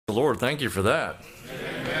The Lord, thank you for that.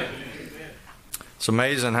 Amen. It's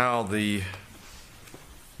amazing how the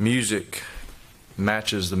music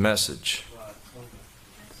matches the message.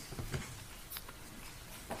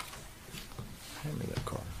 Hand me that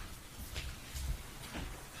card.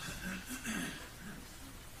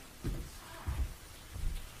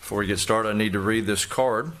 Before we get started, I need to read this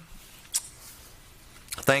card.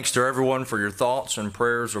 Thanks to everyone for your thoughts and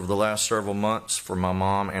prayers over the last several months for my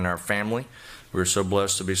mom and our family. We're so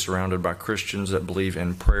blessed to be surrounded by Christians that believe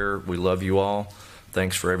in prayer. We love you all.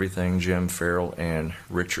 Thanks for everything, Jim, Farrell, and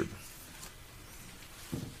Richard.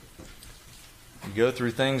 You go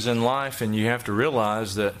through things in life and you have to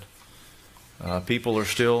realize that people are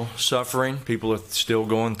still suffering. People are still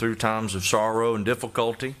going through times of sorrow and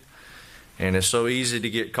difficulty. And it's so easy to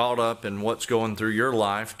get caught up in what's going through your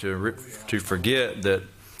life to forget that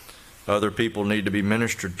other people need to be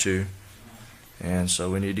ministered to. And so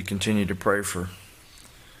we need to continue to pray for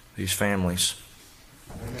these families.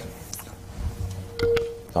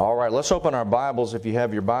 All right, let's open our Bibles, if you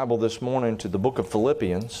have your Bible this morning, to the book of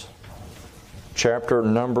Philippians, chapter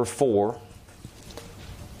number 4.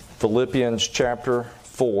 Philippians chapter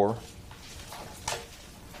 4.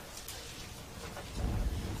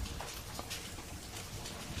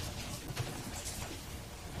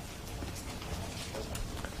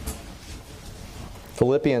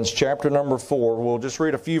 Philippians chapter number 4. We'll just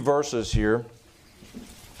read a few verses here.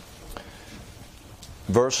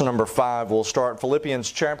 Verse number 5. We'll start Philippians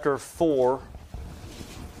chapter 4.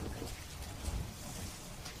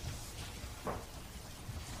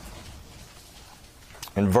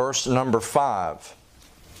 And verse number 5.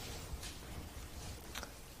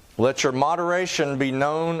 Let your moderation be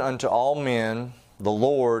known unto all men. The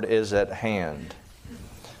Lord is at hand.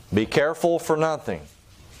 Be careful for nothing,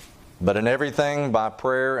 but in everything by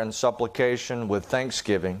prayer and supplication with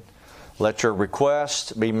thanksgiving, let your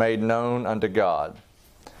requests be made known unto God.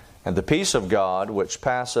 And the peace of God, which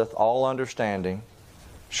passeth all understanding,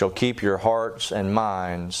 shall keep your hearts and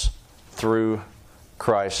minds through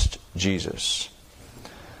Christ Jesus. I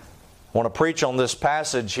want to preach on this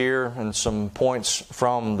passage here and some points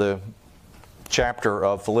from the chapter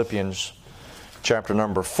of Philippians, chapter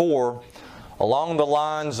number 4, along the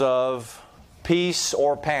lines of peace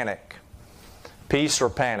or panic. Peace or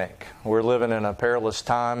panic. We're living in a perilous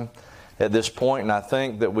time at this point, and I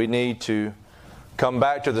think that we need to come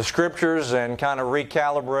back to the Scriptures and kind of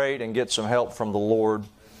recalibrate and get some help from the Lord.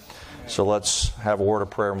 So let's have a word of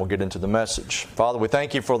prayer and we'll get into the message. Father, we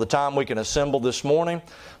thank you for the time we can assemble this morning.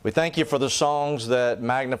 We thank you for the songs that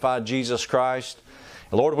magnify Jesus Christ.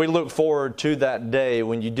 And Lord, we look forward to that day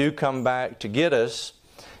when you do come back to get us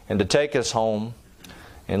and to take us home.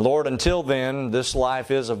 And Lord, until then, this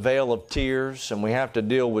life is a vale of tears, and we have to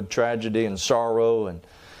deal with tragedy and sorrow, and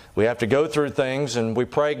we have to go through things. And we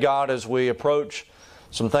pray, God, as we approach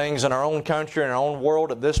some things in our own country and our own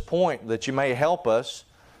world at this point, that you may help us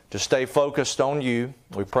to stay focused on you.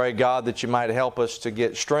 We pray, God, that you might help us to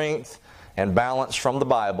get strength and balance from the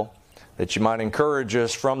Bible, that you might encourage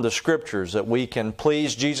us from the Scriptures, that we can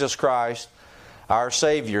please Jesus Christ, our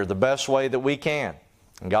Savior, the best way that we can.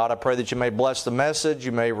 And God, I pray that you may bless the message,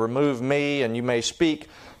 you may remove me, and you may speak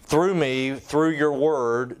through me, through your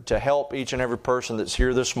word, to help each and every person that's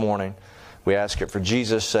here this morning. We ask it for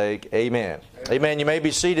Jesus' sake. Amen. Amen. You may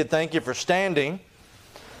be seated. Thank you for standing.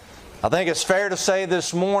 I think it's fair to say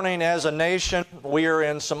this morning, as a nation, we are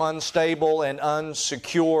in some unstable and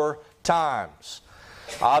unsecure times.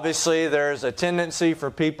 Obviously, there's a tendency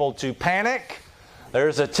for people to panic.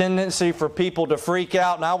 There's a tendency for people to freak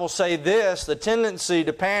out. And I will say this, the tendency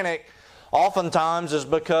to panic oftentimes is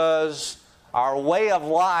because our way of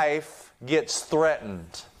life gets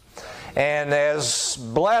threatened. And as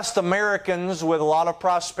blessed Americans with a lot of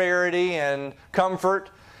prosperity and comfort,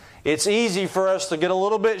 it's easy for us to get a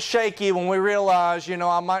little bit shaky when we realize,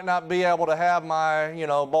 I might not be able to have my,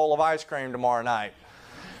 bowl of ice cream tomorrow night.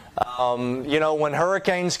 When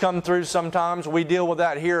hurricanes come through, sometimes we deal with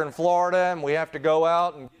that here in Florida, and we have to go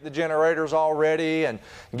out and get the generators all ready and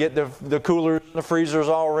get the coolers and the freezers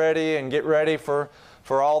all ready and get ready for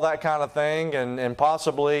all that kind of thing, and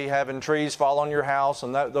possibly having trees fall on your house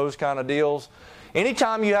and those kind of deals.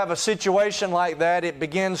 Anytime you have a situation like that, it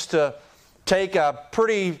begins to take a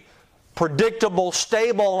pretty predictable,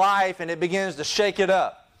 stable life, and it begins to shake it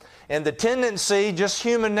up. And the tendency, just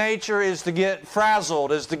human nature, is to get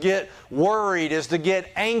frazzled, is to get worried, is to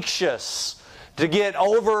get anxious, to get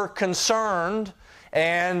over-concerned.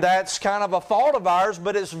 And that's kind of a fault of ours,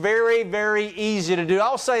 but it's very, very easy to do.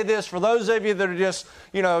 I'll say this, for those of you that are just,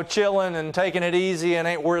 chilling and taking it easy and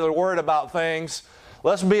ain't really worried about things,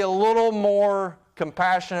 let's be a little more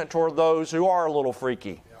compassionate toward those who are a little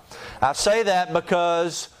freaky. I say that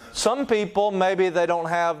because some people, maybe they don't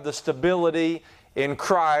have the stability in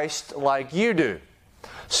Christ like you do.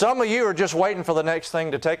 Some of you are just waiting for the next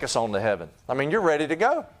thing to take us on to heaven. I mean, you're ready to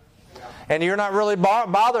go. And you're not really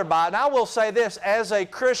bothered by it. And I will say this, as a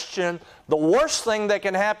Christian, the worst thing that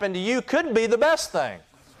can happen to you could be the best thing.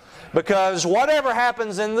 Because whatever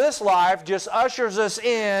happens in this life just ushers us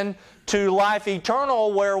in to life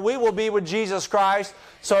eternal, where we will be with Jesus Christ.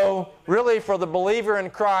 So really, for the believer in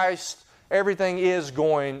Christ, everything is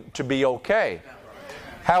going to be okay.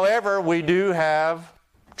 However, we do have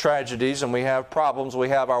tragedies and we have problems. We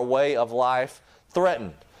have our way of life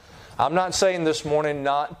threatened. I'm not saying this morning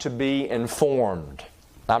not to be informed.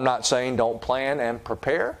 I'm not saying don't plan and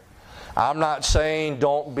prepare. I'm not saying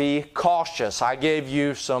don't be cautious. I gave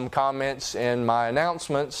you some comments in my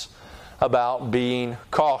announcements about being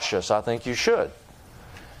cautious. I think you should.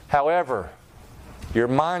 However, your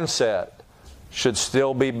mindset should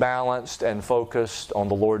still be balanced and focused on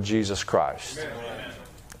the Lord Jesus Christ. Amen.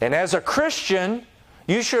 And as a Christian,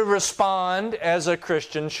 you should respond as a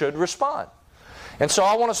Christian should respond. And so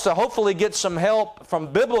I want us to hopefully get some help, some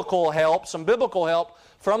biblical help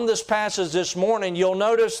from this passage this morning. You'll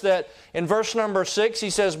notice that in verse number 6,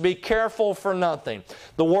 he says, be careful for nothing.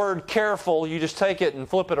 The word careful, you just take it and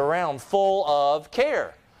flip it around, full of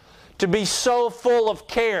care. To be so full of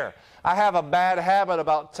care. I have a bad habit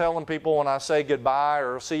about telling people when I say goodbye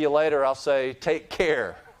or see you later, I'll say, take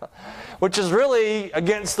care. Which is really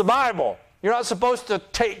against the Bible. You're not supposed to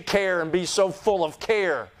take care and be so full of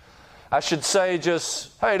care. I should say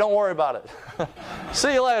just, hey, don't worry about it.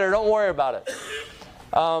 See you later, don't worry about it.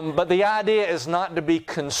 But the idea is not to be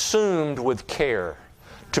consumed with care,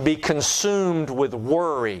 to be consumed with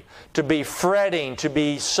worry, to be fretting, to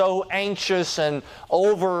be so anxious and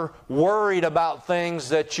over worried about things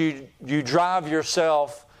that you drive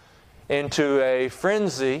yourself into a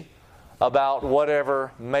frenzy about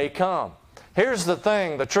whatever may come. Here's the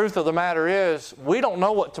thing, the truth of the matter is, we don't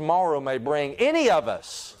know what tomorrow may bring, any of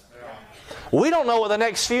us. We don't know what the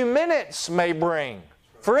next few minutes may bring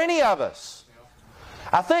for any of us.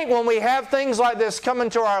 I think when we have things like this come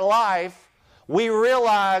into our life, we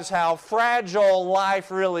realize how fragile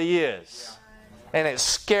life really is. And it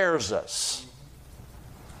scares us.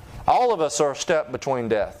 All of us are a step between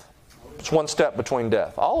death. It's one step between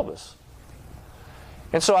death. All of us.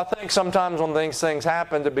 And so I think sometimes when these things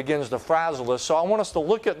happen, it begins to frazzle us. So I want us to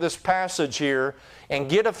look at this passage here and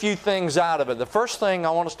get a few things out of it. The first thing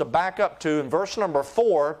I want us to back up to in verse number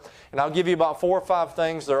 4, and I'll give you about 4 or 5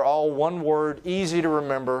 things. They're all one word, easy to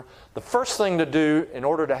remember. The first thing to do in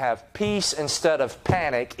order to have peace instead of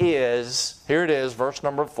panic is, here it is, verse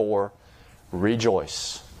number 4,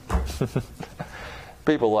 rejoice.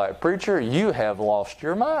 People are like, preacher, you have lost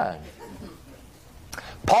your mind.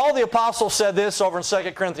 Paul the Apostle said this over in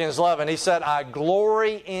 2 Corinthians 11. He said, I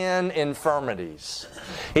glory in infirmities.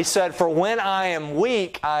 He said, for when I am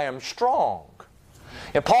weak, I am strong.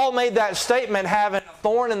 And Paul made that statement having a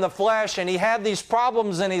thorn in the flesh, and he had these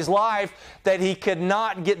problems in his life that he could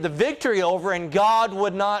not get the victory over, and God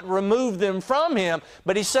would not remove them from him.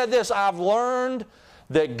 But he said this, I've learned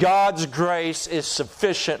that God's grace is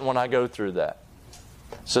sufficient when I go through that.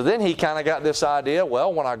 So then he kind of got this idea,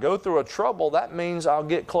 well, when I go through a trouble, that means I'll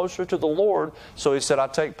get closer to the Lord. So he said, I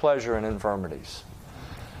take pleasure in infirmities.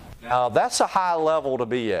 Now, that's a high level to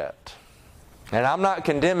be at. And I'm not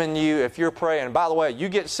condemning you if you're praying. By the way, you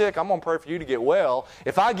get sick, I'm going to pray for you to get well.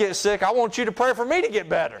 If I get sick, I want you to pray for me to get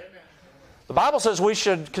better. The Bible says we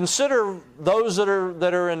should consider those that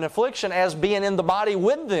are in affliction as being in the body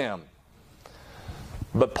with them.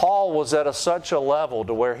 But Paul was at such a level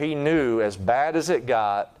to where he knew, as bad as it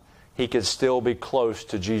got, he could still be close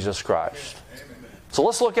to Jesus Christ. Amen. So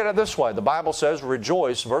let's look at it this way. The Bible says,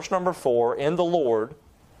 rejoice, verse number 4, in the Lord.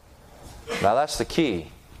 Now that's the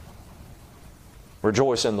key.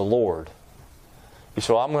 Rejoice in the Lord.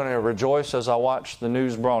 So I'm going to rejoice as I watch the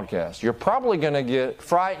news broadcast. You're probably going to get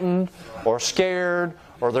frightened or scared,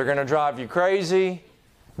 or they're going to drive you crazy.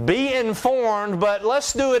 Be informed, but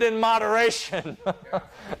let's do it in moderation.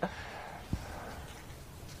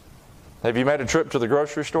 Have you made a trip to the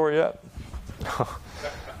grocery store yet?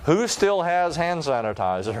 Who still has hand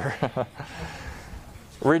sanitizer?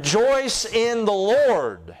 Rejoice in the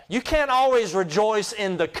Lord. You can't always rejoice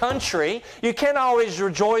in the country. You can't always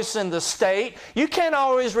rejoice in the state. You can't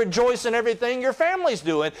always rejoice in everything your family's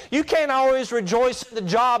doing. You can't always rejoice in the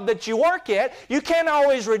job that you work at. You can't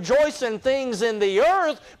always rejoice in things in the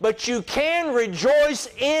earth, but you can rejoice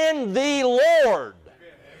in the Lord.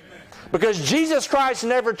 Because Jesus Christ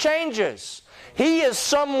never changes. He is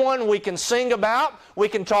someone we can sing about, we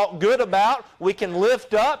can talk good about, we can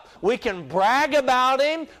lift up, we can brag about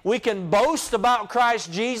Him, we can boast about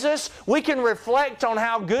Christ Jesus, we can reflect on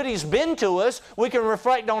how good He's been to us, we can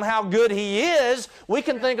reflect on how good He is, we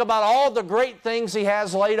can think about all the great things He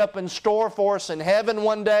has laid up in store for us in heaven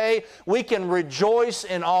one day. We can rejoice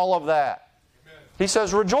in all of that. Amen. He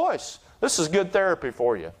says, rejoice. This is good therapy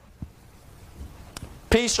for you.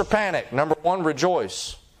 Peace or panic? Number one,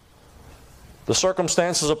 rejoice. The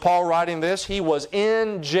circumstances of Paul writing this, he was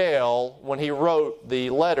in jail when he wrote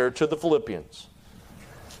the letter to the Philippians.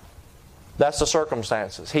 That's the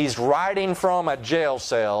circumstances. He's writing from a jail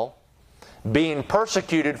cell, being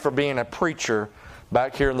persecuted for being a preacher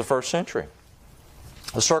back here in the first century.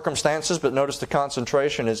 The circumstances, but notice the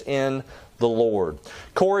concentration is in the Lord.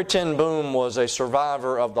 Corrie ten Boom was a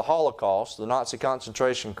survivor of the Holocaust, the Nazi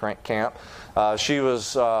concentration camp. Her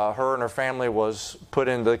and her family was put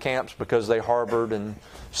into the camps because they harbored and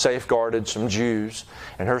safeguarded some Jews.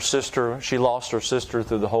 And her sister, she lost her sister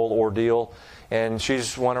through the whole ordeal. And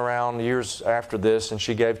she's went around years after this and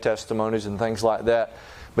she gave testimonies and things like that.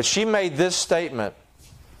 But she made this statement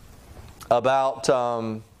about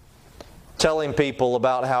telling people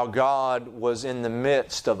about how God was in the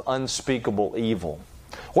midst of unspeakable evil.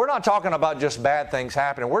 We're not talking about just bad things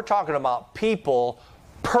happening. We're talking about people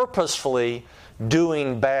purposefully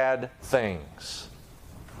doing bad things.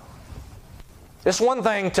 It's one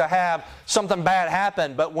thing to have something bad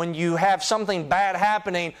happen, but when you have something bad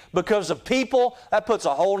happening because of people, that puts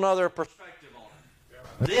a whole other perspective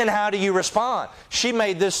on it. Then how do you respond? She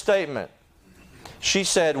made this statement. She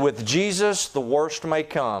said, with Jesus, the worst may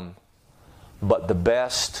come, but the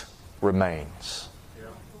best remains.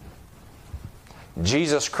 Yeah.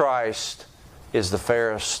 Jesus Christ is the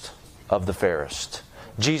fairest of the fairest.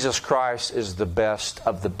 Jesus Christ is the best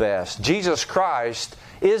of the best. Jesus Christ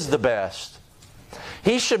is the best.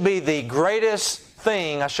 He should be the greatest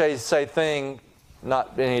thing, I should say thing,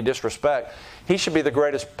 not in any disrespect, He should be the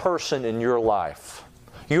greatest person in your life.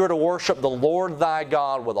 You are to worship the Lord thy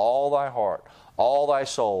God with all thy heart, all thy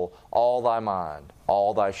soul, all thy mind,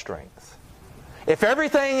 all thy strength. If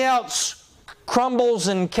everything else crumbles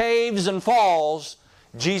and caves and falls,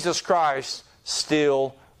 Jesus Christ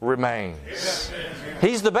still remains.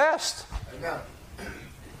 He's the best.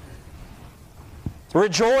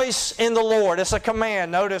 Rejoice in the Lord. It's a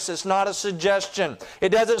command. Notice it's not a suggestion. It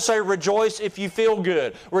doesn't say rejoice if you feel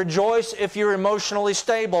good. Rejoice if you're emotionally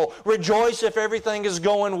stable. Rejoice if everything is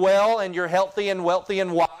going well and you're healthy and wealthy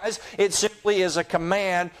and wise. It simply is a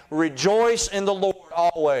command. Rejoice in the Lord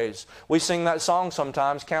always. We sing that song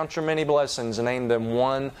sometimes, count your many blessings and name them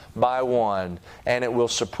one by one. And it will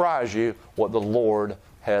surprise you what the Lord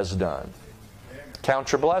has done.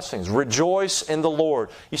 Count your blessings. Rejoice in the Lord.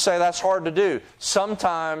 You say that's hard to do.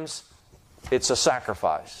 Sometimes it's a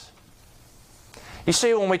sacrifice. You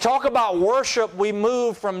see, when we talk about worship, we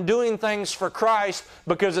move from doing things for Christ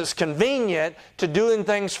because it's convenient to doing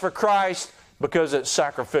things for Christ because it's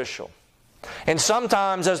sacrificial. And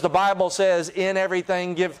sometimes, as the Bible says, in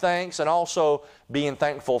everything give thanks, and also being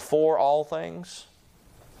thankful for all things.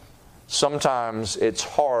 Sometimes it's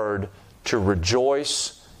hard to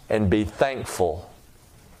rejoice and be thankful.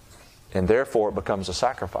 And therefore it becomes a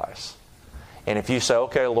sacrifice. And if you say,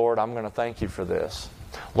 okay, Lord, I'm going to thank you for this.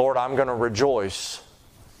 Lord, I'm going to rejoice.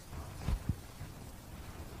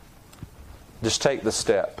 Just take the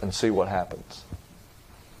step and see what happens.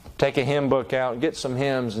 Take a hymn book out, get some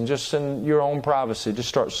hymns, and just in your own privacy, just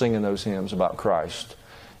start singing those hymns about Christ.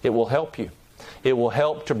 It will help you. It will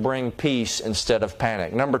help to bring peace instead of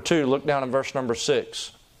panic. Number 2, look down in verse number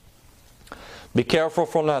 6. Be careful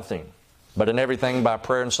for nothing, but in everything by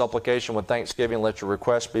prayer and supplication with thanksgiving let your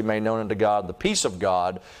requests be made known unto God. The peace of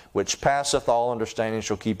God, which passeth all understanding,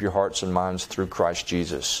 shall keep your hearts and minds through Christ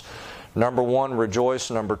Jesus. Number 1,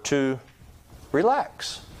 rejoice. Number 2,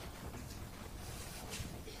 relax.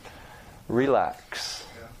 Relax.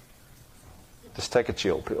 Just take a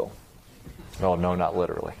chill pill. Oh, no, not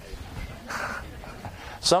literally.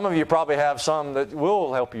 Some of you probably have some that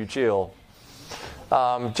will help you chill.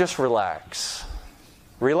 Just relax.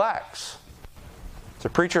 Relax. So,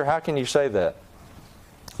 preacher, how can you say that?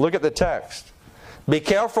 Look at the text. Be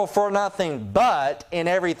careful for nothing, but in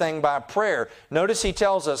everything by prayer. Notice he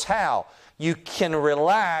tells us how. You can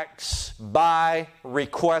relax by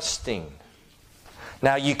requesting.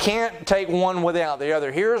 Now, you can't take one without the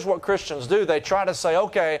other. Here's what Christians do. They try to say,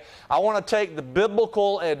 okay, I want to take the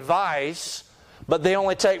biblical advice, but they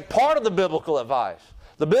only take part of the biblical advice.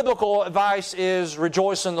 The biblical advice is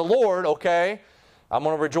rejoice in the Lord, okay? I'm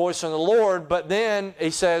going to rejoice in the Lord, but then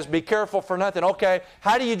he says, be careful for nothing. Okay,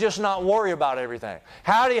 how do you just not worry about everything?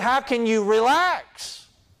 How can you relax?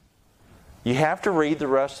 You have to read the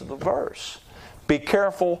rest of the verse. Be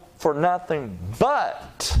careful for nothing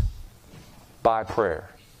but by prayer.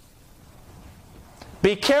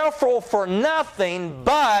 Be careful for nothing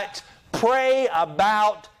but pray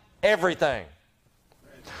about everything.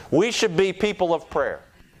 We should be people of prayer.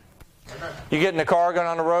 You get in the car, going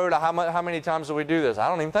on the road, how many times do we do this? I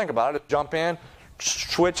don't even think about it. Just jump in,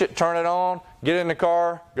 switch it, turn it on, get in the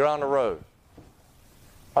car, get on the road.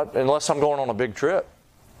 Unless I'm going on a big trip.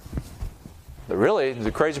 But really,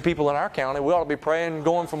 the crazy people in our county, we ought to be praying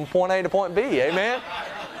going from point A to point B. Amen?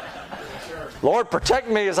 Lord, protect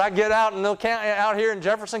me as I get out here in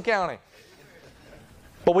Jefferson County.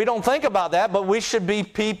 But we don't think about that, but we should be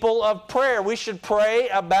people of prayer. We should pray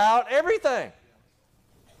about everything.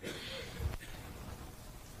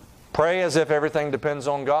 Pray as if everything depends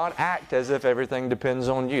on God. Act as if everything depends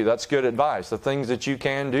on you. That's good advice. The things that you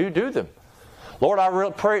can do, do them.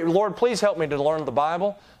 Lord, pray, Lord, please help me to learn the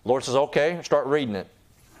Bible. Lord says, okay, start reading it.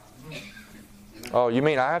 Oh, you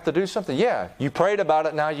mean I have to do something? Yeah, you prayed about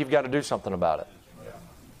it, now you've got to do something about it.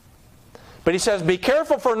 But he says, be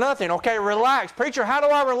careful for nothing. Okay, relax. Preacher, how do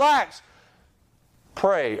I relax?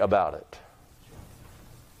 Pray about it.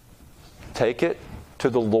 Take it to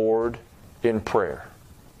the Lord in prayer.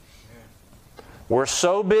 We're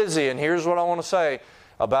so busy, and here's what I want to say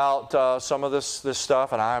about some of this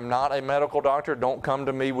stuff, and I'm not a medical doctor. Don't come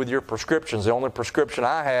to me with your prescriptions. The only prescription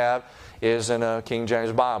I have is in a King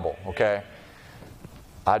James Bible, okay?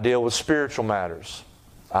 I deal with spiritual matters.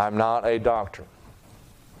 I'm not a doctor.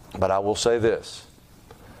 But I will say this.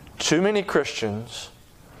 Too many Christians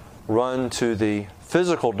run to the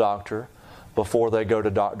physical doctor before they go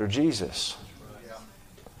to Dr. Jesus.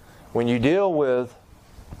 When you deal with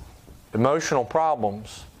emotional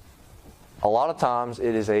problems, a lot of times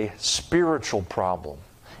it is a spiritual problem.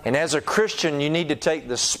 And as a Christian, you need to take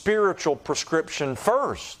the spiritual prescription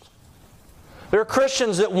first. There are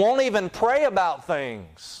Christians that won't even pray about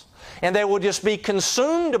things. And they will just be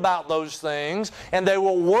consumed about those things. And they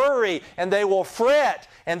will worry and they will fret.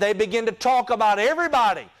 And they begin to talk about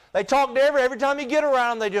everybody. They talk to every time you get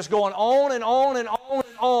around them, they're just going on and on and on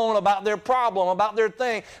and on about their problem, about their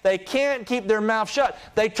thing. They can't keep their mouth shut.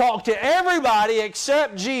 They talk to everybody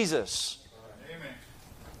except Jesus. Amen.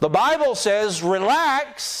 The Bible says,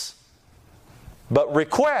 relax, but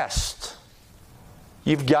request.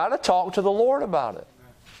 You've got to talk to the Lord about it.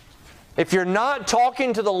 If you're not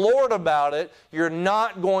talking to the Lord about it, you're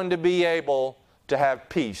not going to be able to have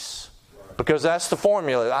peace. Because that's the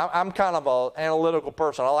formula. I'm kind of an analytical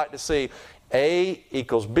person. I like to see A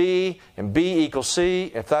equals B and B equals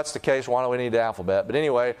C. If that's the case, why don't we need the alphabet? But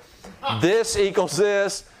anyway, this equals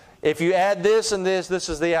this. If you add this and this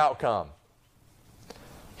is the outcome.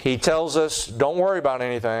 He tells us, don't worry about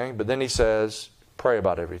anything, but then he says, pray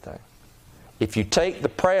about everything. If you take the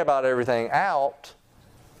pray about everything out,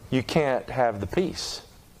 you can't have the peace.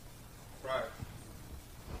 Right.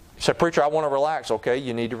 You say, preacher, I want to relax. Okay,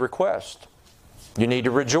 you need to request. You need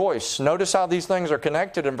to rejoice. Notice how these things are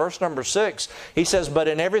connected. In verse number 6, he says, but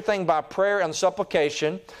in everything by prayer and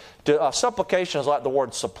supplication. Supplication is like the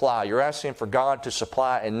word supply. You're asking for God to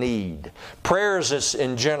supply a need. Prayers is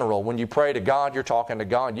in general. When you pray to God, you're talking to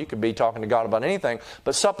God. You could be talking to God about anything.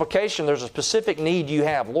 But supplication, there's a specific need you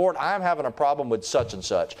have. Lord, I'm having a problem with such and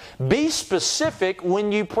such. Be specific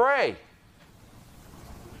when you pray.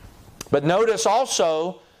 But notice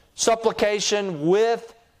also, supplication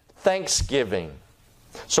with thanksgiving.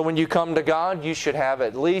 So when you come to God, you should have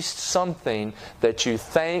at least something that you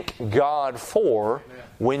thank God for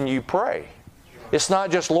when you pray. It's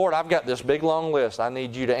not just, Lord, I've got this big long list. I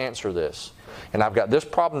need you to answer this. And I've got this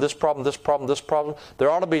problem, this problem, this problem, this problem.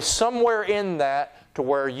 There ought to be somewhere in that to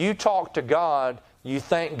where you talk to God, you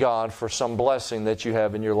thank God for some blessing that you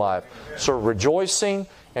have in your life. So rejoicing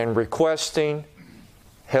and requesting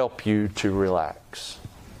help you to relax.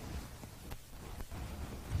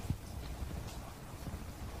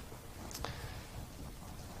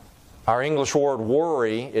 Our English word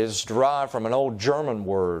worry is derived from an old German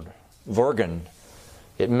word, Vergen.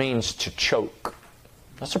 It means to choke.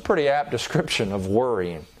 That's a pretty apt description of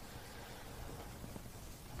worrying.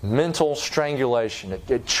 Mental strangulation.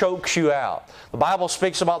 It chokes you out. The Bible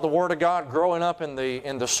speaks about the Word of God growing up in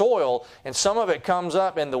the soil, and some of it comes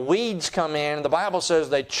up and the weeds come in, and the Bible says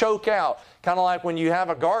they choke out. Kind of like when you have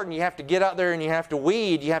a garden, you have to get out there and you have to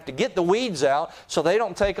weed. You have to get the weeds out so they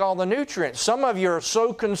don't take all the nutrients. Some of you are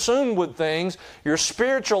so consumed with things, your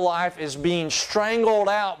spiritual life is being strangled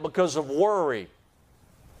out because of worry.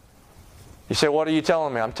 You say, what are you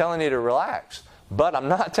telling me? I'm telling you to relax. But I'm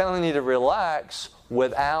not telling you to relax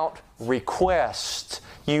without request.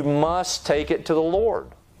 You must take it to the Lord.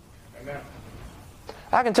 Amen.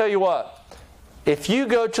 I can tell you what, if you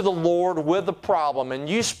go to the Lord with a problem and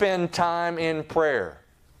you spend time in prayer,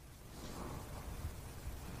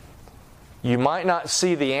 you might not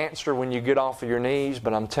see the answer when you get off of your knees,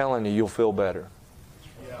 but I'm telling you, you'll feel better.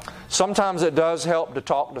 Yeah. Sometimes it does help to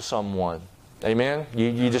talk to someone. Amen?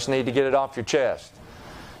 You just need to get it off your chest.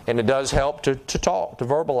 And it does help to talk, to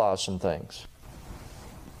verbalize some things.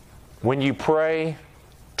 When you pray,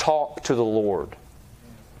 talk to the Lord.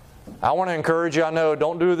 I want to encourage you, I know,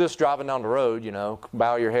 don't do this driving down the road,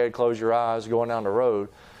 bow your head, close your eyes, going down the road.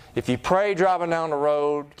 If you pray driving down the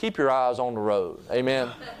road, keep your eyes on the road. Amen?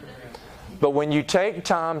 But when you take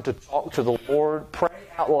time to talk to the Lord, pray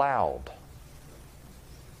out loud.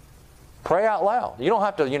 Pray out loud. You don't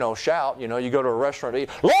have to, shout. You go to a restaurant to eat.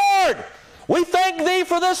 Lord, we thank Thee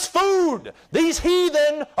for this food. These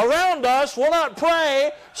heathen around us will not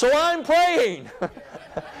pray, so I'm praying.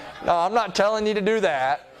 No, I'm not telling you to do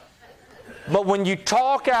that. But when you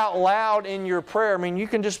talk out loud in your prayer, you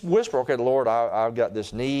can just whisper, okay, Lord, I've got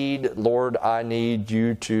this need. Lord, I need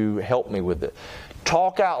You to help me with it.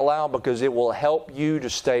 Talk out loud because it will help you to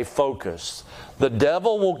stay focused. The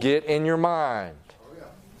devil will get in your mind.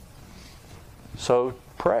 So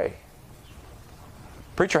pray.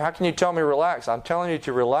 Preacher, how can you tell me relax? I'm telling you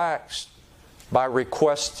to relax by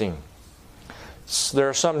requesting. There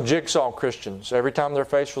are some jigsaw Christians. Every time they're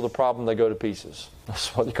faced with a problem, they go to pieces.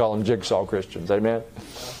 That's what they call them, jigsaw Christians. Amen?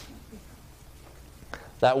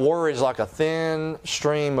 That worry is like a thin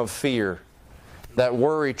stream of fear. That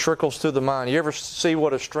worry trickles through the mind. You ever see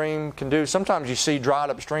what a stream can do? Sometimes you see dried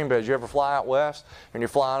up stream beds. You ever fly out west and you're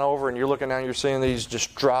flying over and you're looking down and you're seeing these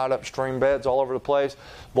just dried up stream beds all over the place?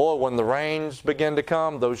 Boy, when the rains begin to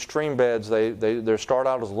come, those stream beds, they start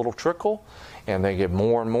out as a little trickle and they get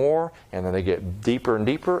more and more and then they get deeper and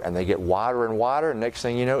deeper and they get wider and wider. And next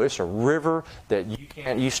thing you know, it's a river that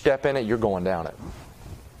you step in it, you're going down it.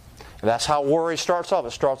 And that's how worry starts off.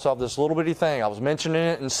 It starts off this little bitty thing. I was mentioning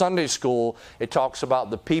it in Sunday school. It talks about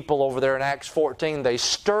the people over there in Acts 14. They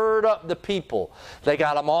stirred up the people. They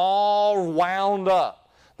got them all wound up.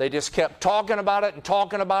 They just kept talking about it and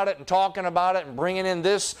talking about it and talking about it and bringing in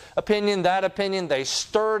this opinion, that opinion. They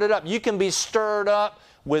stirred it up. You can be stirred up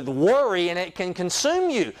with worry and it can consume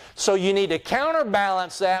you. So you need to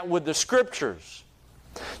counterbalance that with the Scriptures.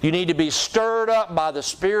 You need to be stirred up by the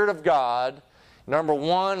Spirit of God. Number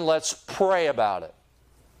one, let's pray about it.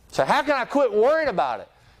 So how can I quit worrying about it?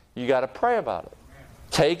 You got to pray about it.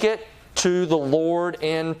 Take it to the Lord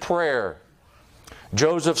in prayer.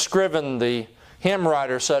 Joseph Scriven, the hymn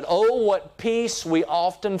writer, said, "Oh, what peace we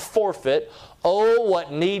often forfeit. Oh,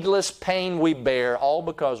 what needless pain we bear, all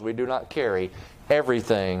because we do not carry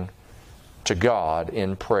everything to God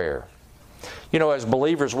in prayer." As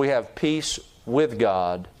believers, we have peace with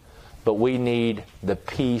God, but we need the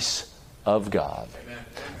peace of God. Amen.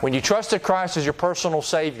 When you trusted Christ as your personal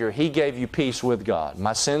Savior, He gave you peace with God.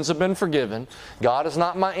 My sins have been forgiven. God is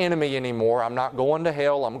not my enemy anymore. I'm not going to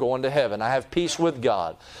hell. I'm going to heaven. I have peace with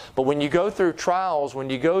God. But when you go through trials,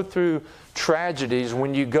 when you go through tragedies,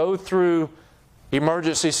 when you go through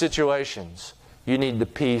emergency situations, you need the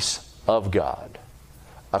peace of God.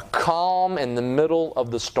 A calm in the middle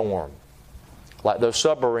of the storm. Like those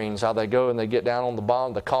submarines, how they go and they get down on the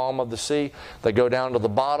bottom, the calm of the sea. They go down to the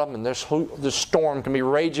bottom and this storm can be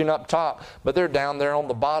raging up top, but they're down there on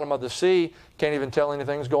the bottom of the sea, can't even tell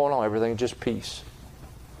anything's going on. Everything's just peace.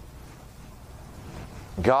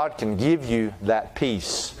 God can give you that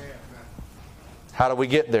peace. How do we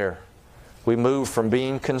get there? We move from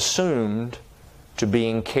being consumed to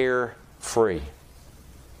being carefree.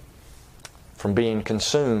 From being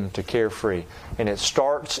consumed to carefree. And it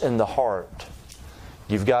starts in the heart.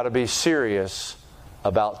 You've got to be serious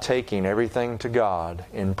about taking everything to God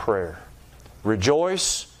in prayer.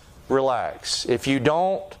 Rejoice, relax. If you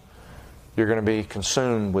don't, you're going to be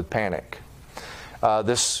consumed with panic.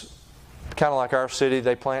 This, kind of like our city,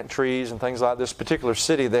 they plant trees and things like this particular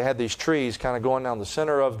city. They had these trees kind of going down the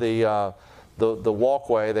center of the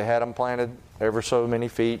walkway. They had them planted ever so many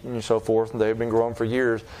feet and so forth, and they've been growing for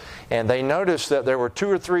years. And they noticed that there were 2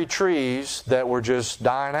 or 3 trees that were just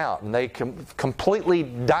dying out, and they completely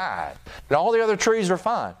died. And all the other trees are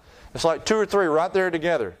fine. It's like 2 or 3 right there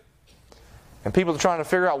together. And people are trying to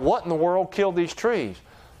figure out what in the world killed these trees.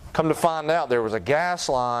 Come to find out, there was a gas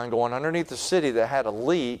line going underneath the city that had a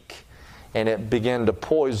leak, and it began to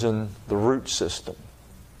poison the root system.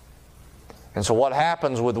 And so what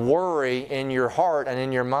happens with worry in your heart and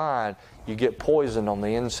in your mind, you get poisoned on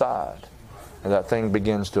the inside. And that thing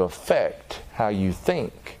begins to affect how you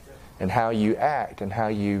think and how you act and how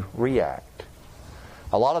you react.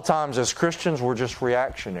 A lot of times as Christians, we're just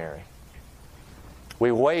reactionary.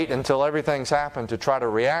 We wait until everything's happened to try to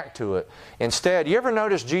react to it. Instead, you ever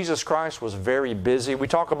notice Jesus Christ was very busy? We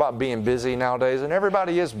talk about being busy nowadays, and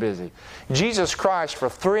everybody is busy. Jesus Christ, for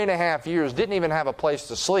 3.5 years, didn't even have a place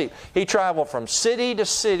to sleep. He traveled from city to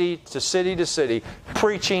city to city to city,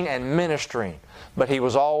 preaching and ministering. But He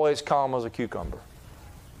was always calm as a cucumber.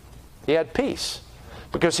 He had peace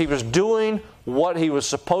because He was doing what He was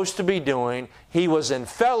supposed to be doing. He was in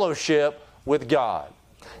fellowship with God.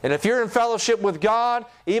 And if you're in fellowship with God,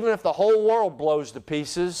 even if the whole world blows to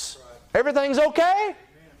pieces, everything's okay.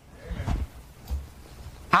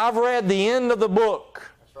 I've read the end of the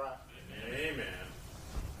book. Amen.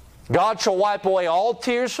 God shall wipe away all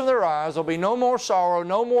tears from their eyes. There'll be no more sorrow,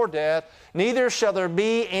 no more death, neither shall there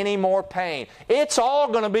be any more pain. It's all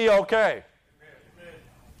going to be okay.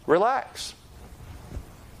 Relax.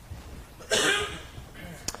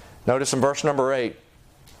 Notice in verse number 8.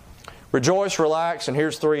 Rejoice, relax, and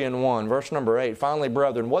here's 3 in 1. Verse number 8. Finally,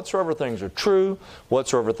 brethren, whatsoever things are true,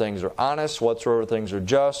 whatsoever things are honest, whatsoever things are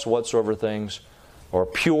just, whatsoever things are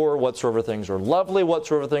pure, whatsoever things are lovely,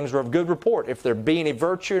 whatsoever things are of good report. If there be any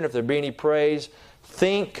virtue and if there be any praise,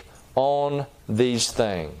 think on these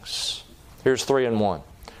things. Here's 3 in 1.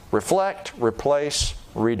 Reflect, replace,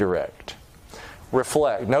 redirect.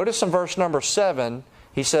 Reflect. Notice in verse number 7,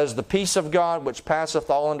 he says, the peace of God which passeth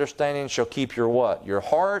all understanding shall keep your what? Your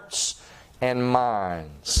hearts and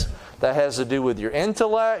minds. That has to do with your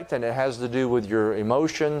intellect, and it has to do with your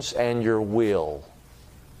emotions and your will.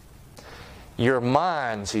 Your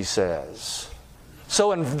minds, he says.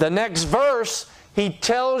 So in the next verse, he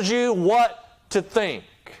tells you what to think.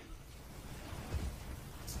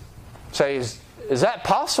 Say, is that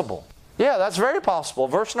possible? Yeah, that's very possible.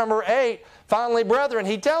 Verse number 8, finally, brethren,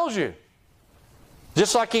 he tells you.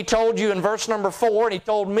 Just like He told you in verse number 4, and He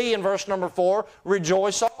told me in verse number 4,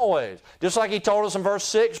 rejoice always. Just like He told us in verse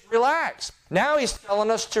 6, relax. Now He's telling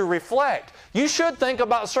us to reflect. You should think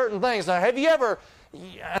about certain things. Now, have you ever,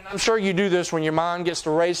 and I'm sure you do this when your mind gets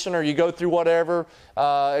to racing or you go through whatever,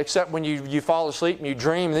 except when you fall asleep and you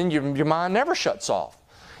dream, and then your mind never shuts off.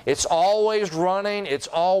 It's always running. It's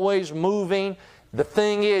always moving. The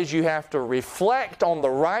thing is, you have to reflect on the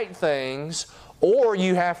right things, or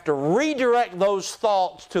you have to redirect those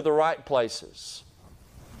thoughts to the right places.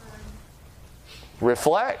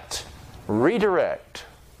 Reflect, redirect.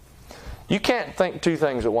 You can't think two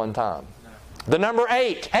things at one time. The number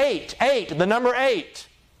 8, the number 8.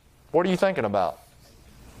 What are you thinking about?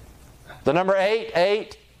 The number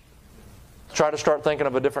 8. Try to start thinking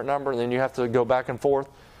of a different number, and then you have to go back and forth.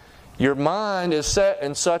 Your mind is set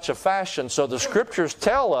in such a fashion, so the Scriptures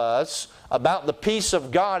tell us about the peace of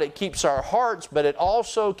God. It keeps our hearts, but it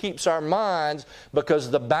also keeps our minds, because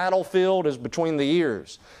the battlefield is between the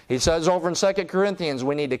ears. He says over in 2 Corinthians,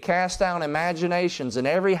 we need to cast down imaginations and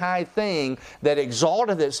every high thing that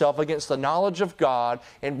exalteth itself against the knowledge of God,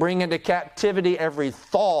 and bring into captivity every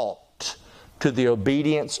thought to the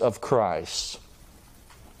obedience of Christ.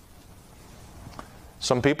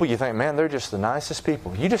 Some people, you think, man, they're just the nicest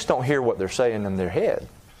people. You just don't hear what they're saying in their head.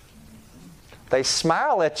 They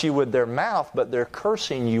smile at you with their mouth, but they're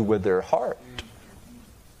cursing you with their heart.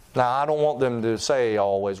 Now, I don't want them to say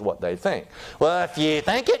always what they think. Well, if you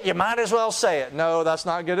think it, you might as well say it. No, that's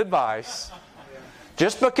not good advice.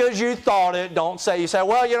 Just because you thought it, don't say. You say,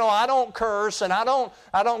 well, I don't curse, and I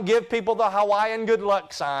don't give people the Hawaiian good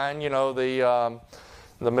luck sign, the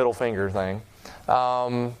middle finger thing.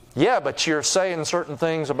 Yeah, but you're saying certain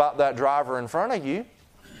things about that driver in front of you.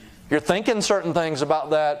 You're thinking certain things about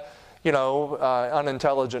that,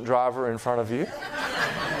 unintelligent driver in front of you.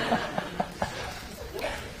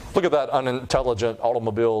 Look at that unintelligent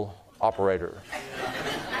automobile operator.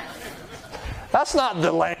 That's not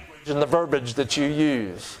the language and the verbiage that you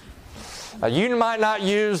use. You might not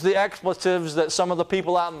use the expletives that some of the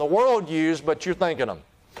people out in the world use, but you're thinking them.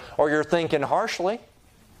 Or you're thinking harshly.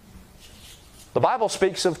 The Bible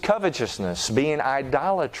speaks of covetousness being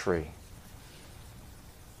idolatry.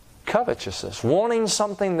 Covetousness, wanting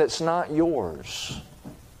something that's not yours.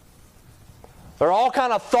 There are all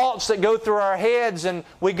kind of thoughts that go through our heads, and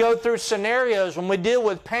we go through scenarios. When we deal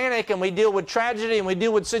with panic and we deal with tragedy and we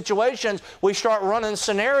deal with situations, we start running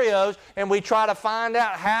scenarios and we try to find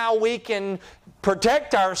out how we can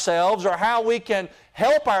protect ourselves or how we can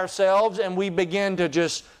help ourselves, and we begin to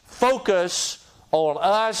just focus on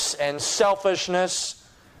us and selfishness,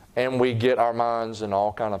 and we get our minds in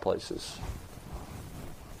all kind of places.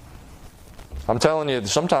 I'm telling you,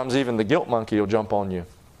 sometimes even the guilt monkey will jump on you.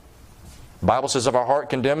 The Bible says, if our heart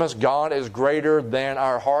condemn us, God is greater than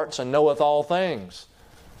our hearts and knoweth all things.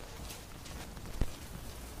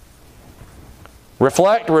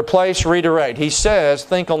 Reflect, replace, redirect. He says,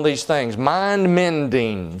 think on these things. Mind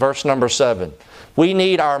mending, verse number 7. We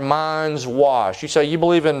need our minds washed. You say, you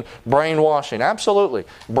believe in brainwashing? Absolutely.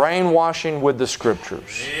 Brainwashing with the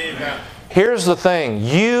Scriptures. Amen. Here's the thing.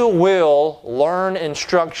 You will learn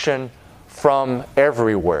instruction from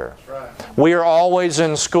everywhere. Right. We are always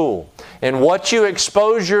in school. And what you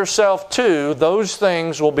expose yourself to, those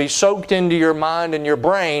things will be soaked into your mind and your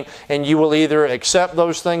brain, and you will either accept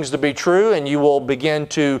those things to be true, and you will begin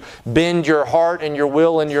to bend your heart and your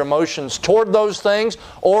will and your emotions toward those things,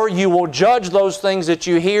 or you will judge those things that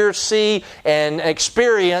you hear, see, and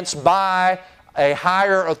experience by a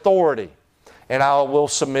higher authority. And I will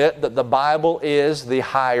submit that the Bible is the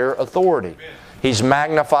higher authority. He's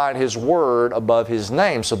magnified His Word above His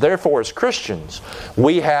name. So therefore, as Christians,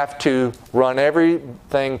 we have to run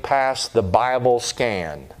everything past the Bible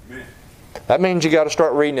scan. That means you got to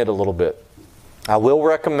start reading it a little bit. I will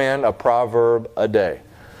recommend a proverb a day.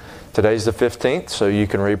 Today's the 15th, so you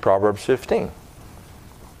can read Proverbs 15.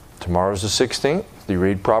 Tomorrow's the 16th, you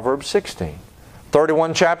read Proverbs 16.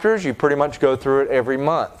 31 chapters, you pretty much go through it every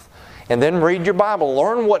month. And then read your Bible.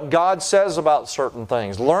 Learn what God says about certain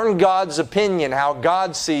things. Learn God's opinion, how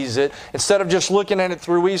God sees it, instead of just looking at it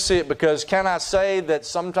through we see it. Because can I say that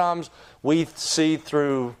sometimes we see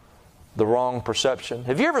through the wrong perception?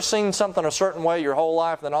 Have you ever seen something a certain way your whole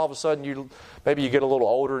life, then all of a sudden maybe you get a little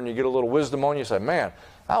older and you get a little wisdom on you, you say, man,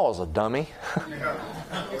 I was a dummy.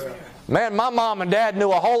 Man, my mom and dad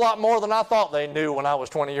knew a whole lot more than I thought they knew when I was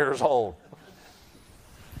 20 years old.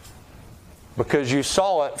 Because you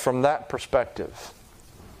saw it from that perspective.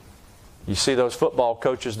 You see those football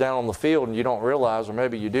coaches down on the field and you don't realize, or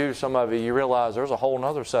maybe you do, some of you realize there's a whole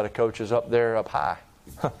other set of coaches up there up high.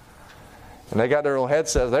 And they got their little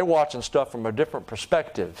headsets. They're watching stuff from a different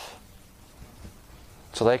perspective.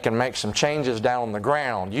 So they can make some changes down on the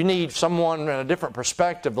ground. You need someone in a different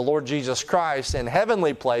perspective, the Lord Jesus Christ, in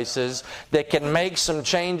heavenly places that can make some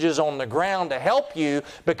changes on the ground to help you,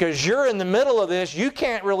 because you're in the middle of this. You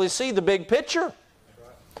can't really see the big picture.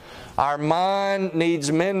 Our mind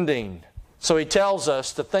needs mending. So He tells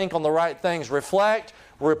us to think on the right things. Reflect,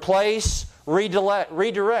 replace,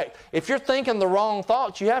 redirect. If you're thinking the wrong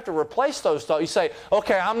thoughts, you have to replace those thoughts. You say,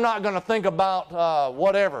 okay, I'm not going to think about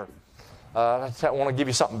whatever. I want to give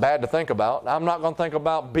you something bad to think about. I'm not going to think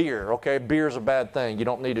about beer. Okay, beer's a bad thing. You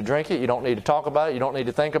don't need to drink it. You don't need to talk about it. You don't need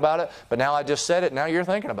to think about it. But now I just said it. Now you're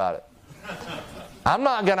thinking about it. I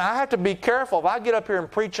have to be careful. If I get up here and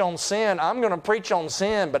preach on sin, I'm going to preach on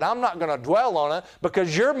sin, but I'm not going to dwell on it,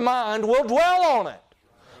 because your mind will dwell on it.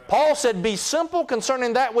 Paul said, be simple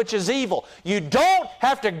concerning that which is evil. You don't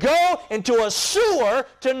have to go into a sewer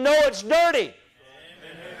to know it's dirty.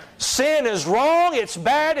 Sin is wrong, it's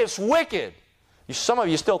bad, it's wicked. Some of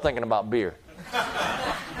you still thinking about beer.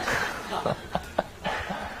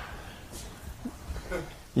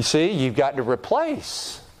 You see, you've got to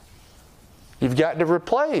replace. You've got to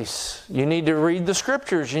replace. You need to read the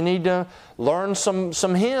Scriptures. You need to learn some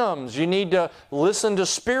hymns. You need to listen to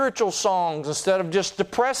spiritual songs instead of just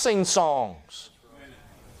depressing songs.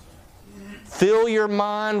 Fill your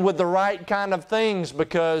mind with the right kind of things,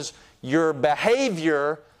 because your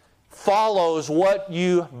behavior follows what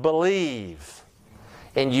you believe.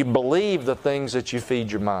 And you believe the things that you feed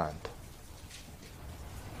your mind.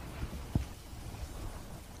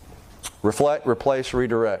 Reflect, replace,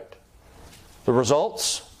 redirect. The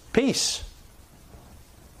results? Peace.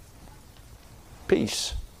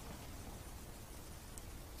 Peace.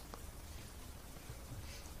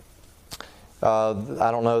 I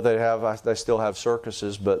don't know, they still have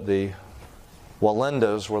circuses, but the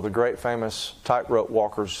Wallendas were the great famous tightrope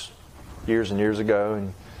walkers years and years ago.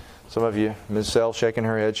 And some of you, Ms. Sell shaking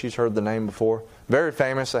her head, she's heard the name before. Very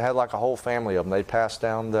famous. They had like a whole family of them. They passed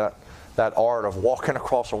down that art of walking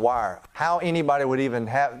across a wire. How anybody would even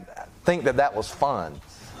think that was fun.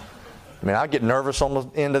 I mean, I'd get nervous on the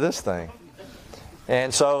end of this thing.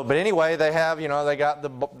 And so, but anyway, they have, they got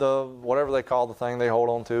the whatever they call the thing they hold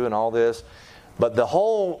on to and all this. But the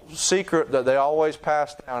whole secret that they always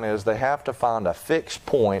pass down is they have to find a fixed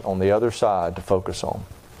point on the other side to focus on.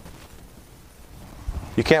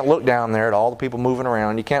 You can't look down there at all the people moving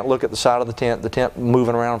around. You can't look at the side of the tent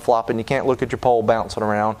moving around, flopping. You can't look at your pole bouncing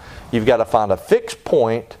around. You've got to find a fixed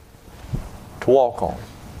point to walk on.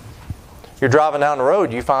 You're driving down the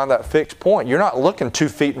road, you find that fixed point. You're not looking 2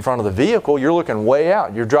 feet in front of the vehicle. You're looking way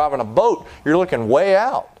out. You're driving a boat. You're looking way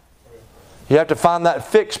out. You have to find that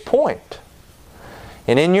fixed point.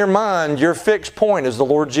 And in your mind, your fixed point is the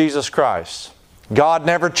Lord Jesus Christ. God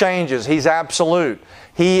never changes. He's absolute.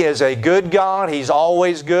 He is a good God. He's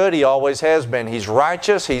always good. He always has been. He's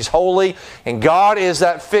righteous. He's holy. And God is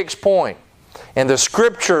that fixed point. And the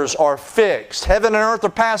Scriptures are fixed. Heaven and earth will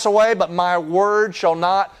pass away, but my word shall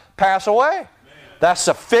not pass away. That's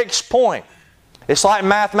a fixed point. It's like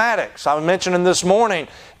mathematics. I was mentioning this morning,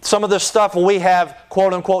 some of the stuff we have,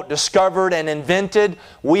 quote unquote, discovered and invented,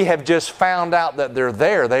 we have just found out that they're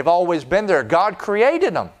there. They've always been there. God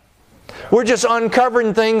created them. We're just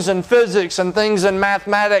uncovering things in physics and things in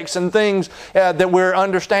mathematics and things that we're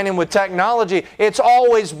understanding with technology. It's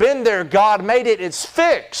always been there. God made it. It's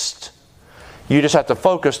fixed. You just have to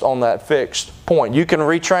focus on that fixed point. You can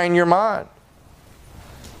retrain your mind.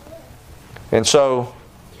 And so,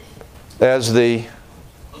 as the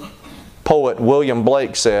poet William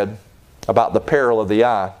Blake said about the peril of the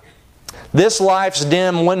eye, this life's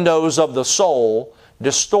dim windows of the soul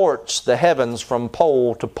distorts the heavens from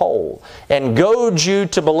pole to pole and goads you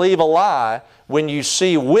to believe a lie when you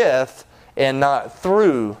see with and not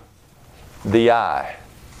through the eye.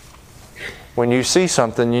 When you see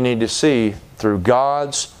something, you need to see through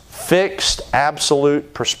God's fixed,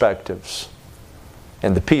 absolute perspectives.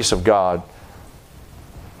 And the peace of God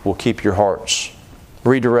will keep your hearts.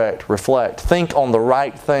 Redirect, reflect, think on the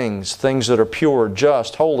right things, things that are pure,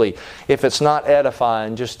 just, holy. If it's not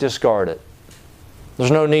edifying, just discard it. There's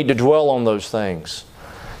no need to dwell on those things.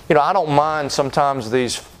 You know, I don't mind sometimes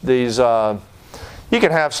these you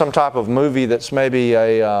can have some type of movie that's maybe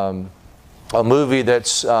a movie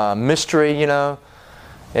that's mystery, you know,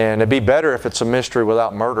 and it'd be better if it's a mystery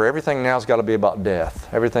without murder. Everything now's got to be about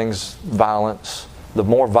death. Everything's violence. The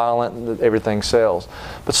more violent, everything sells.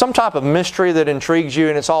 But some type of mystery that intrigues you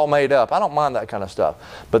and it's all made up. I don't mind that kind of stuff.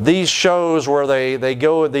 But these shows where they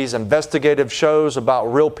go with these investigative shows about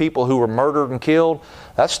real people who were murdered and killed,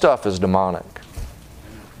 that stuff is demonic.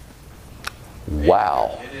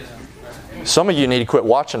 Wow. Some of you need to quit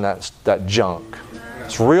watching that junk.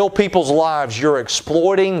 It's real people's lives. You're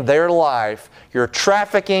exploiting their life. You're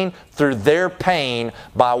trafficking through their pain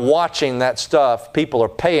by watching that stuff. People are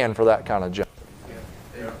paying for that kind of junk.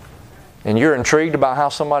 And you're intrigued about how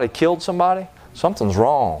somebody killed somebody? Something's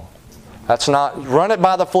wrong. That's not, run it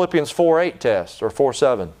by the Philippians 4:8 test or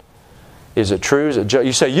 4:7. Is it true? Is it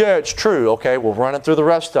you say, yeah, it's true. Okay, we'll run it through the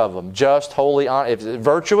rest of them. Just, holy, honest. Is it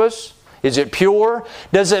virtuous? Is it pure?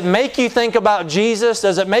 Does it make you think about Jesus?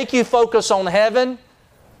 Does it make you focus on heaven?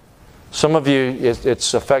 Some of you,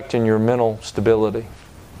 it's affecting your mental stability.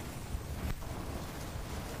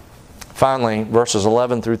 Finally, verses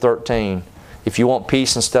 11 through 13. If you want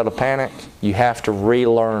peace instead of panic, you have to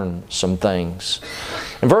relearn some things.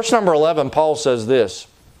 In verse number 11, Paul says this,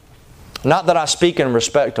 not that I speak in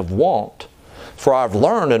respect of want, for I've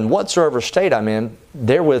learned in whatsoever state I'm in,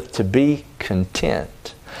 therewith to be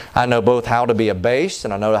content. I know both how to be abased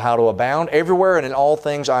and I know how to abound. Everywhere and in all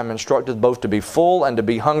things I am instructed both to be full and to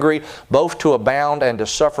be hungry, both to abound and to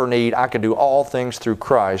suffer need. I can do all things through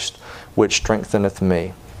Christ, which strengtheneth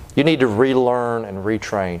me. You need to relearn and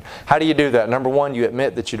retrain. How do you do that? Number one, you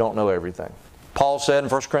admit that you don't know everything. Paul said in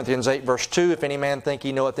 1 Corinthians 8 verse 2, if any man think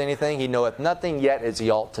he knoweth anything, he knoweth nothing yet as he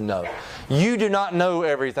ought to know. You do not know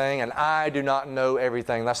everything and I do not know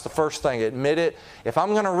everything. That's the first thing. Admit it. If I'm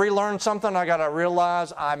going to relearn something, I got to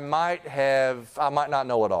realize I might not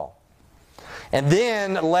know it all. And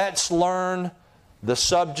then let's learn the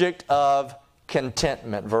subject of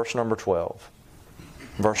contentment. Verse number 12.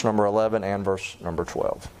 Verse number 11 and verse number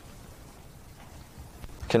 12.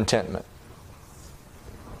 Contentment.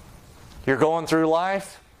 You're going through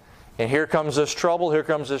life, and here comes this trouble, here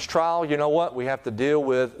comes this trial. You know what? We have to deal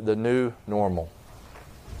with the new normal.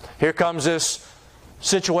 Here comes this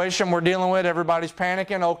situation we're dealing with. Everybody's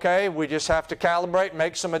panicking. Okay, we just have to calibrate,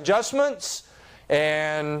 make some adjustments.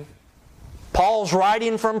 And Paul's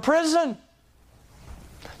writing from prison.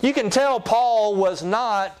 You can tell Paul was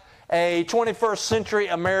not a 21st century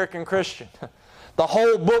American Christian. The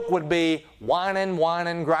whole book would be whining,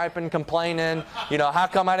 griping, complaining. You know, how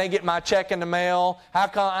come I didn't get my check in the mail? How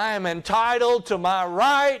come I am entitled to my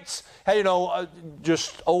rights? Hey, you know,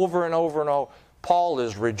 just over and over and over. Paul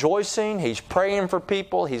is rejoicing. He's praying for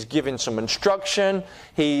people. He's giving some instruction.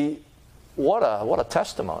 What a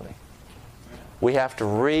testimony. We have to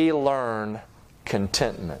relearn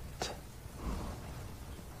contentment.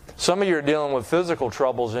 Some of you are dealing with physical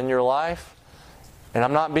troubles in your life. And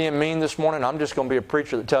I'm not being mean this morning. I'm just going to be a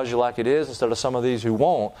preacher that tells you like it is instead of some of these who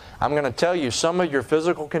won't. I'm going to tell you some of your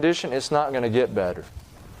physical condition, it's not going to get better.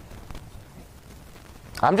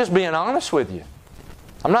 I'm just being honest with you.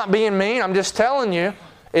 I'm not being mean. I'm just telling you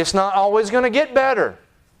it's not always going to get better.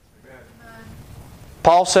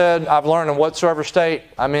 Paul said, I've learned in whatsoever state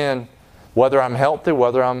I'm in, whether I'm healthy,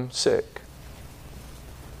 whether I'm sick.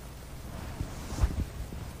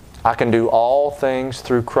 I can do all things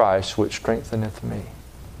through Christ, which strengtheneth me.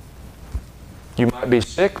 You might be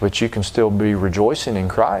sick, but you can still be rejoicing in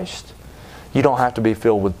Christ. You don't have to be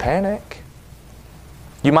filled with panic.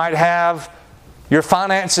 You might have your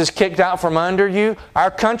finances kicked out from under you.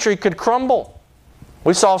 Our country could crumble.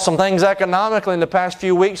 We saw some things economically in the past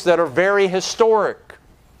few weeks that are very historic.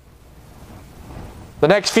 The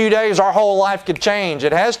next few days, our whole life could change.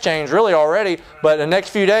 It has changed really already, but the next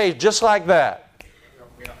few days, just like that.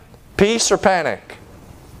 Peace or panic?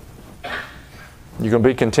 You going to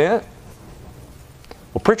be content?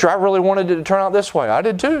 Well, preacher, I really wanted it to turn out this way. I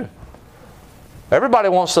did too. Everybody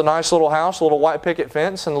wants a nice little house, a little white picket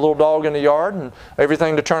fence, and a little dog in the yard, and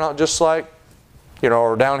everything to turn out just like,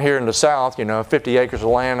 or down here in the South, 50 acres of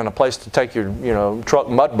land and a place to take your, truck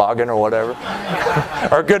mud bogging or whatever.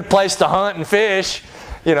 Or a good place to hunt and fish,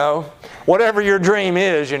 whatever your dream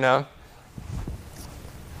is,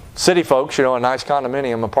 City folks, a nice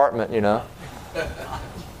condominium apartment,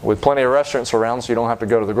 with plenty of restaurants around so you don't have to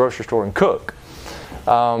go to the grocery store and cook.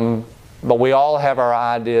 But we all have our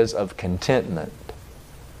ideas of contentment.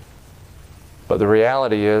 But the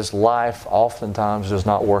reality is life oftentimes does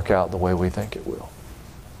not work out the way we think it will.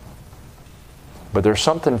 But there's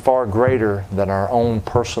something far greater than our own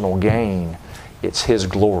personal gain. It's His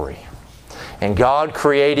glory. And God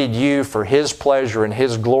created you for His pleasure and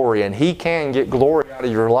His glory, and He can get glory out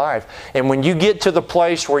of your life. And when you get to the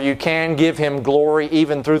place where you can give Him glory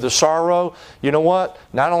even through the sorrow, you know what?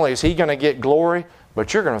 Not only is He going to get glory,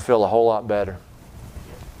 but you're going to feel a whole lot better.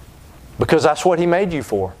 Because that's what He made you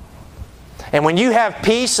for. And when you have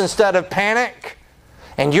peace instead of panic,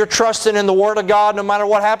 and you're trusting in the Word of God no matter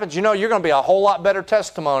what happens, you're going to be a whole lot better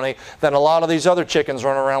testimony than a lot of these other chickens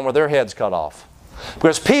running around with their heads cut off.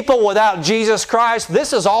 Because people without Jesus Christ,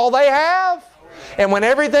 this is all they have. And when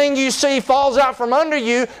everything you see falls out from under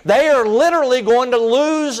you, they are literally going to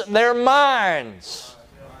lose their minds.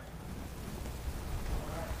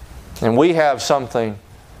 And we have someone,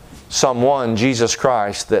 Jesus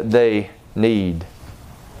Christ, that they need.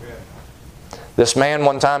 This man,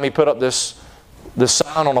 one time, he put up this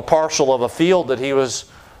sign on a parcel of a field that he was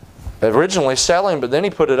originally selling, but then he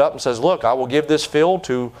put it up and says, look, I will give this field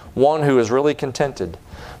to one who is really contented.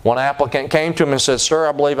 One applicant came to him and said, sir,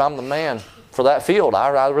 I believe I'm the man for that field.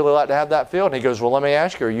 I'd really like to have that field. And he goes, well, let me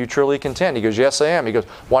ask you, are you truly content? He goes, yes, I am. He goes,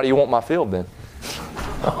 why do you want my field then?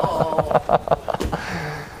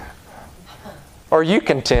 Are you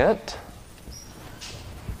content?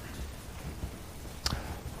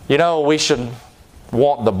 We should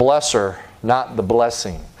want the blesser, not the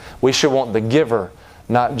blessing. We should want the giver,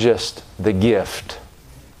 not just the gift.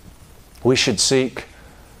 We should seek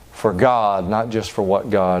for God, not just for what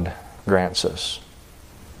God grants us.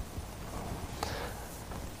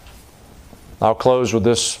 I'll close with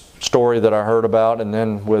this story that I heard about, and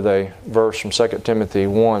then with a verse from 2 Timothy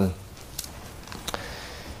 1.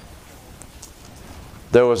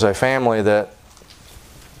 There was a family there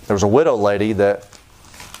was a widow lady that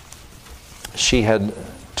she had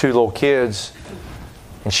 2 little kids,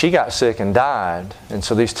 and she got sick and died. And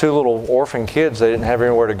so these 2 little orphan kids, they didn't have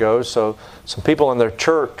anywhere to go. So some people in their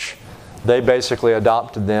church, they basically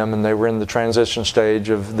adopted them, and they were in the transition stage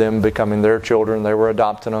of them becoming their children. They were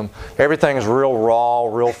adopting them. Everything is real raw,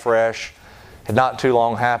 real fresh. Had not too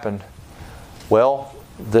long happened. Well,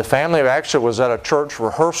 the family actually was at a church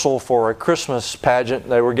rehearsal for a Christmas pageant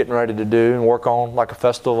they were getting ready to do and work on, like a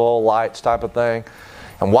festival, lights type of thing.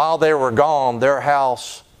 And while they were gone, their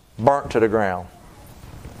house burnt to the ground.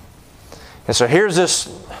 And so here's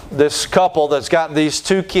this couple that's got these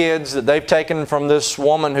 2 kids that they've taken from this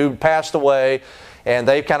woman who passed away, and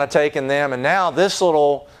they've kind of taken them. And now these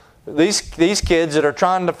kids that are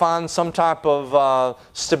trying to find some type of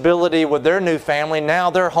stability with their new family,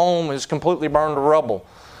 now their home is completely burned to rubble.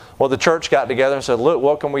 Well, the church got together and said, look,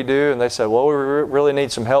 what can we do? And they said, well, we really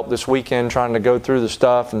need some help this weekend trying to go through the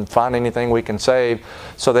stuff and find anything we can save.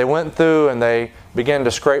 So they went through and they began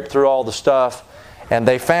to scrape through all the stuff, and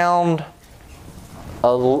they found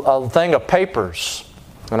a thing of papers.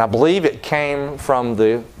 And I believe it came from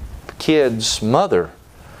the kid's mother.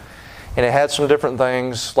 And it had some different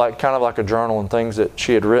things, kind of like a journal and things that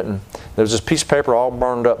she had written. There was this piece of paper all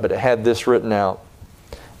burned up, but it had this written out.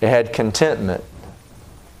 It had contentment.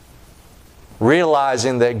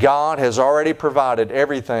 Realizing that God has already provided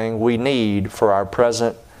everything we need for our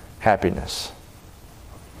present happiness.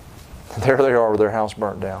 There they are with their house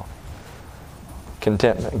burnt down.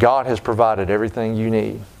 Contentment. God has provided everything you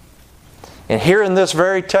need. And here in this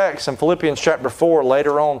very text in Philippians chapter 4,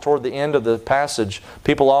 later on toward the end of the passage,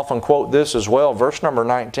 people often quote this as well. Verse number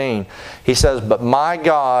 19. He says, but my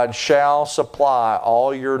God shall supply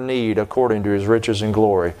all your need according to His riches and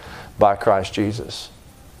glory by Christ Jesus.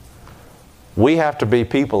 We have to be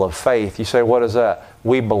people of faith. You say, what is that?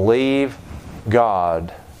 We believe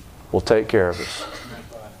God will take care of us.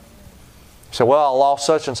 You say, well, I lost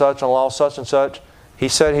such and such, and I lost such and such. He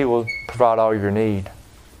said He will provide all your need.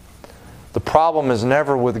 The problem is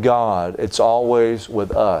never with God. It's always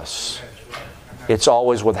with us. It's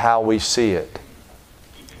always with how we see it.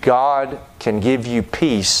 God can give you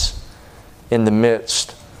peace in the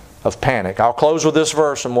midst of panic. I'll close with this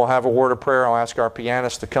verse and we'll have a word of prayer. I'll ask our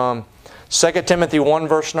pianist to come. 2 Timothy 1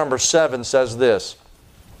 verse number 7 says this,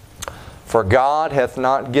 "For God hath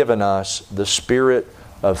not given us the spirit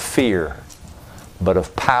of fear, but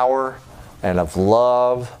of power and of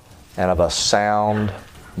love and of a sound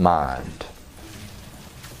mind."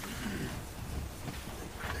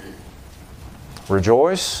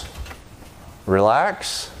 Rejoice,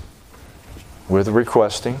 relax with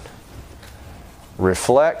requesting,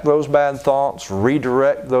 reflect those bad thoughts,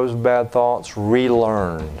 redirect those bad thoughts,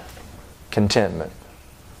 relearn contentment.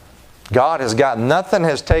 Nothing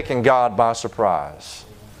has taken God by surprise.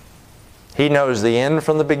 He knows the end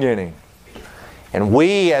from the beginning. And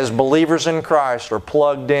we as believers in Christ are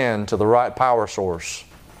plugged in to the right power source.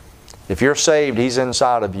 If you're saved, He's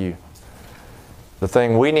inside of you. The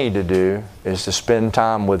thing we need to do is to spend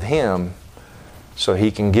time with Him so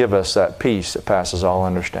He can give us that peace that passes all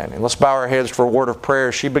understanding. Let's bow our heads for a word of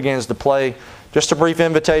prayer. She begins to play just a brief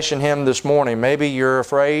invitation hymn this morning. Maybe you're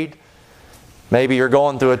afraid. Maybe you're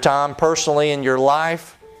going through a time personally in your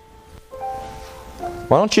life.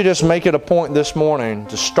 Why don't you just make it a point this morning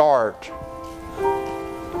to start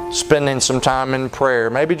spending some time in prayer.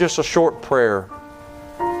 Maybe just a short prayer.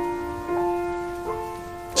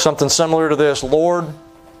 Something similar to this. Lord,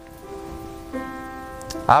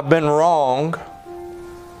 I've been wrong.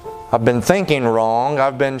 I've been thinking wrong.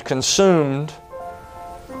 I've been consumed.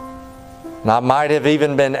 And I might have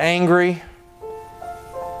even been angry.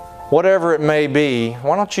 Whatever it may be,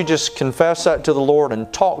 why don't you just confess that to the Lord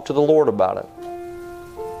and talk to the Lord about it?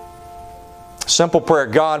 Simple prayer.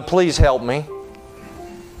 God, please help me.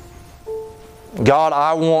 God,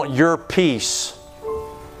 I want your peace.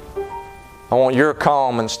 I want your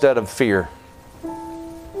calm instead of fear.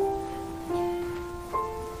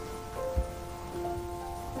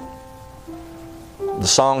 The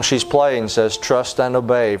song she's playing says, "Trust and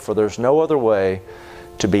obey, for there's no other way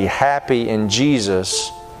to be happy in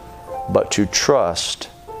Jesus but to trust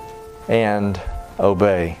and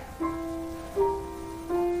obey."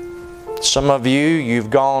 Some of you, you've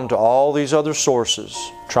gone to all these other sources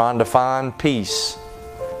trying to find peace.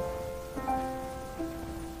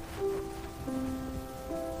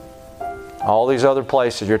 All these other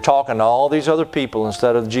places. You're talking to all these other people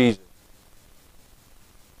instead of Jesus.